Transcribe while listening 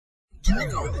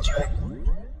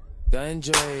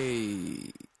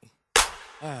Dundray.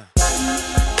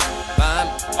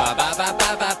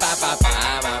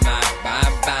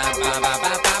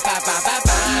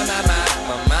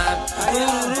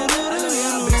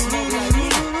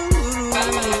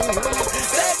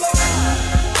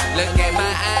 Look at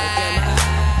my eyes,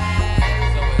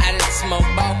 I done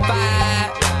smoked about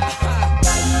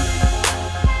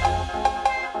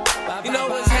 5. You know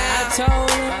what's happening? I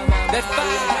told him that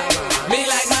 5. Me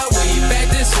like my weed back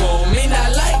this swole. Me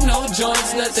not like no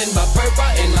joints, nothing but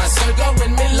purple in my circle.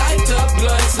 When me light up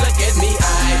blunts, look at me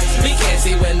eyes. Me can't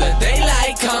see when the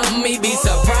daylight come. Me be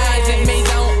surprised and me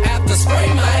don't have to spray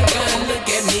my gun. Look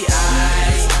at me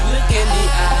eyes, look at me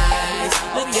eyes,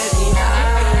 look at me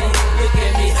eyes, look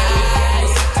at me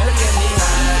eyes, look at me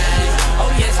eyes.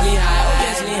 Oh yes me high, oh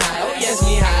yes me high, oh yes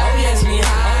me high, oh yes me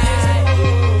high.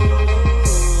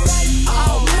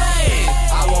 Oh man,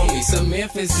 I want me some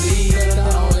Memphis Lee.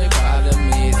 The only problem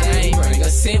is I ain't bring a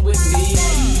cent with me.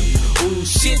 Ooh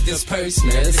shit, this purse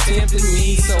smell is tempting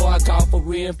me, so I call for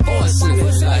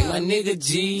reinforcements like my nigga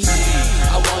G.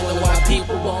 I wonder why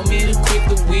people want me to quit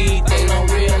the weed. They don't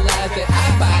realize that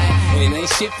I buy it and ain't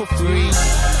shit for free.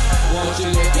 Want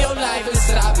you to live your life and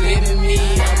stop living me.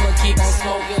 I'ma keep on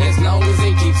smoking as long as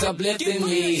it keeps uplifting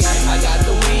me. I got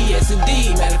the weed, yes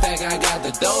indeed. Matter of fact, I got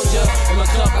the doja. In my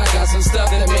cup, I got some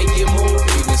stuff that make you move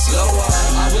even slower.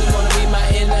 I wouldn't wanna be my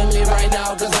enemy right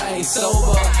now, cause I ain't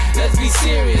sober. Let's be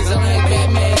serious, I'm like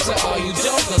Batman to all you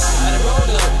jokers. I done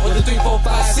rolled up with the 3, 4,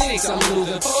 5, 6. I'm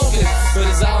losing focus, but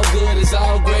it's all good, it's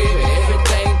all gravy,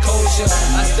 everything kosher.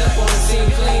 I step on the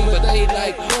scene clean, but they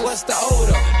like, what's the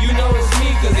odor? You know it's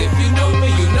me, cause if you know me,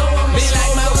 you know I'm me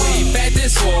like my weed back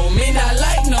this swole. Me not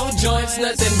like no joints,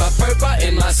 nothing but purple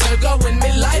in my circle. When me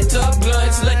light up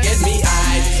blunts, look at me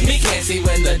eyes. Me can't see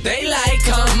when the daylight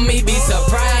come. Me be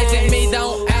surprised and me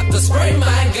don't have to spray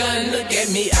my gun. Look at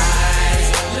me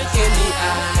eyes, look at me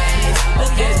eyes,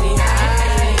 look at me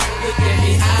eyes, look at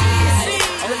me eyes,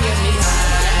 look at me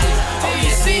eyes. Oh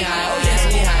yes me high, oh yes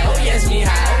me high, oh yes me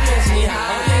high, oh yes me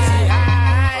high, oh yes me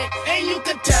high. And you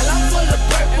can tell I'm full of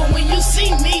purple when you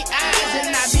see me eyes.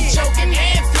 And I be choking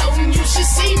and floating, you should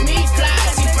see me fly.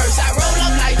 See first I roll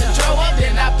up like the throw up,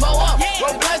 then I pull up.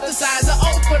 Roll blunts the size of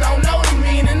oak, but don't know the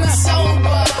meaning of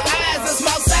sober. Eyes are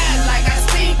small size like I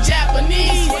speak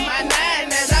Japanese. With my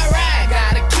 9 as I ride,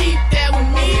 gotta keep that with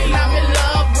me. And I'm in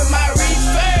love with my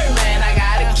reefer, man, I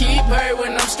gotta keep her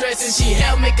when I'm stressing. She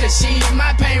help me cause she's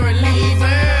my pain reliever.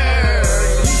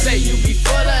 You say you be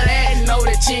full of that, know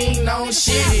that you ain't on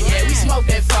shit. Yeah, we smoke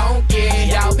that funky,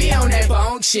 y'all be on that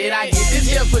funk shit. I get this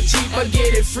here for cheap, but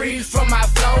get it free from my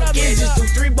flunky. Just do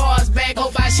 3 bars back,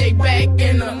 hope I shake back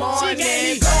in the morning. Going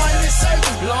in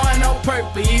circles, blowing on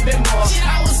purple even more. Shit,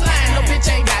 I was lying, no bitch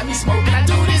ain't got me smoking. I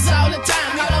do this all the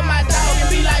time, call up my dog and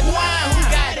be like, wine, who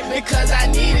got it? Because I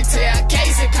need it, tell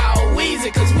Casey call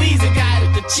Weezy, cause Weezy got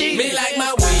it the cheap. Me like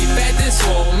my weed back this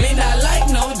swole. Me not like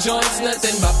no joints,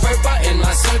 nothing but purple in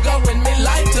my circle. When me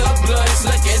light up blunts,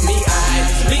 look at me eyes.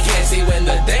 Me can't see when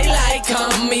the daylight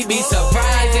come. Me be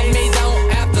surprised and me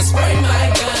don't have to spray my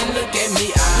gun. Look at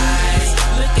me eyes,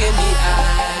 look at me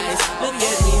eyes, look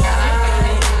at me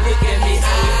eyes, look at me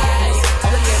eyes,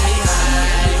 look at me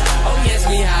eyes. Oh yes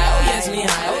me high, oh yes me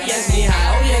high, oh yes me high,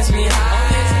 oh yes me high.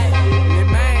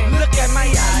 Look at my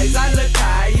eyes, I look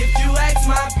high. If you ask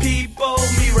my people,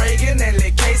 me Reagan and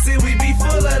Lick Casey, we be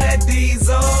full of that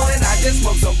diesel. And I just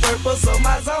smoke some purple, so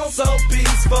my zone so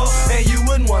peaceful. And you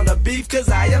wouldn't wanna beef, cause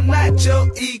I am not your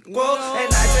equal. And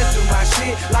I just do my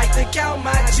shit, like to count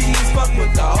my G's. Fuck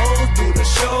with the hoes, do the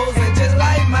shows, and just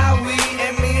like my weed.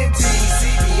 And me and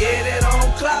T.E.C be headed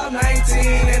on cloud 19.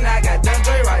 And I got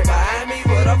Dundray right behind me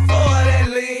with a 4 that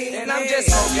lean. And I'm just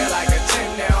smoking like a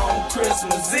chimney on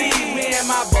Christmas Eve. Me and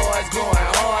my boys going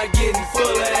hard, getting full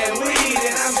of that weed.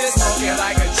 And I'm just smoking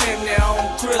like a chimney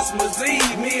on Christmas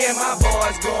Eve. Me and my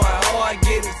boys going hard,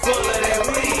 getting full of that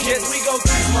weed. Guess we gon'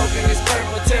 keep smoking this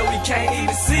purple till we can't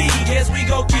even see. Guess we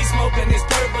gon' keep smoking this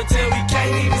purple till we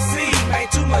can't even see.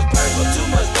 Ain't too much purple,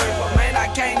 man, I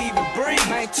can't even breathe.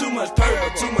 Ain't too much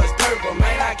purple,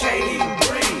 man, I can't even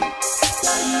breathe.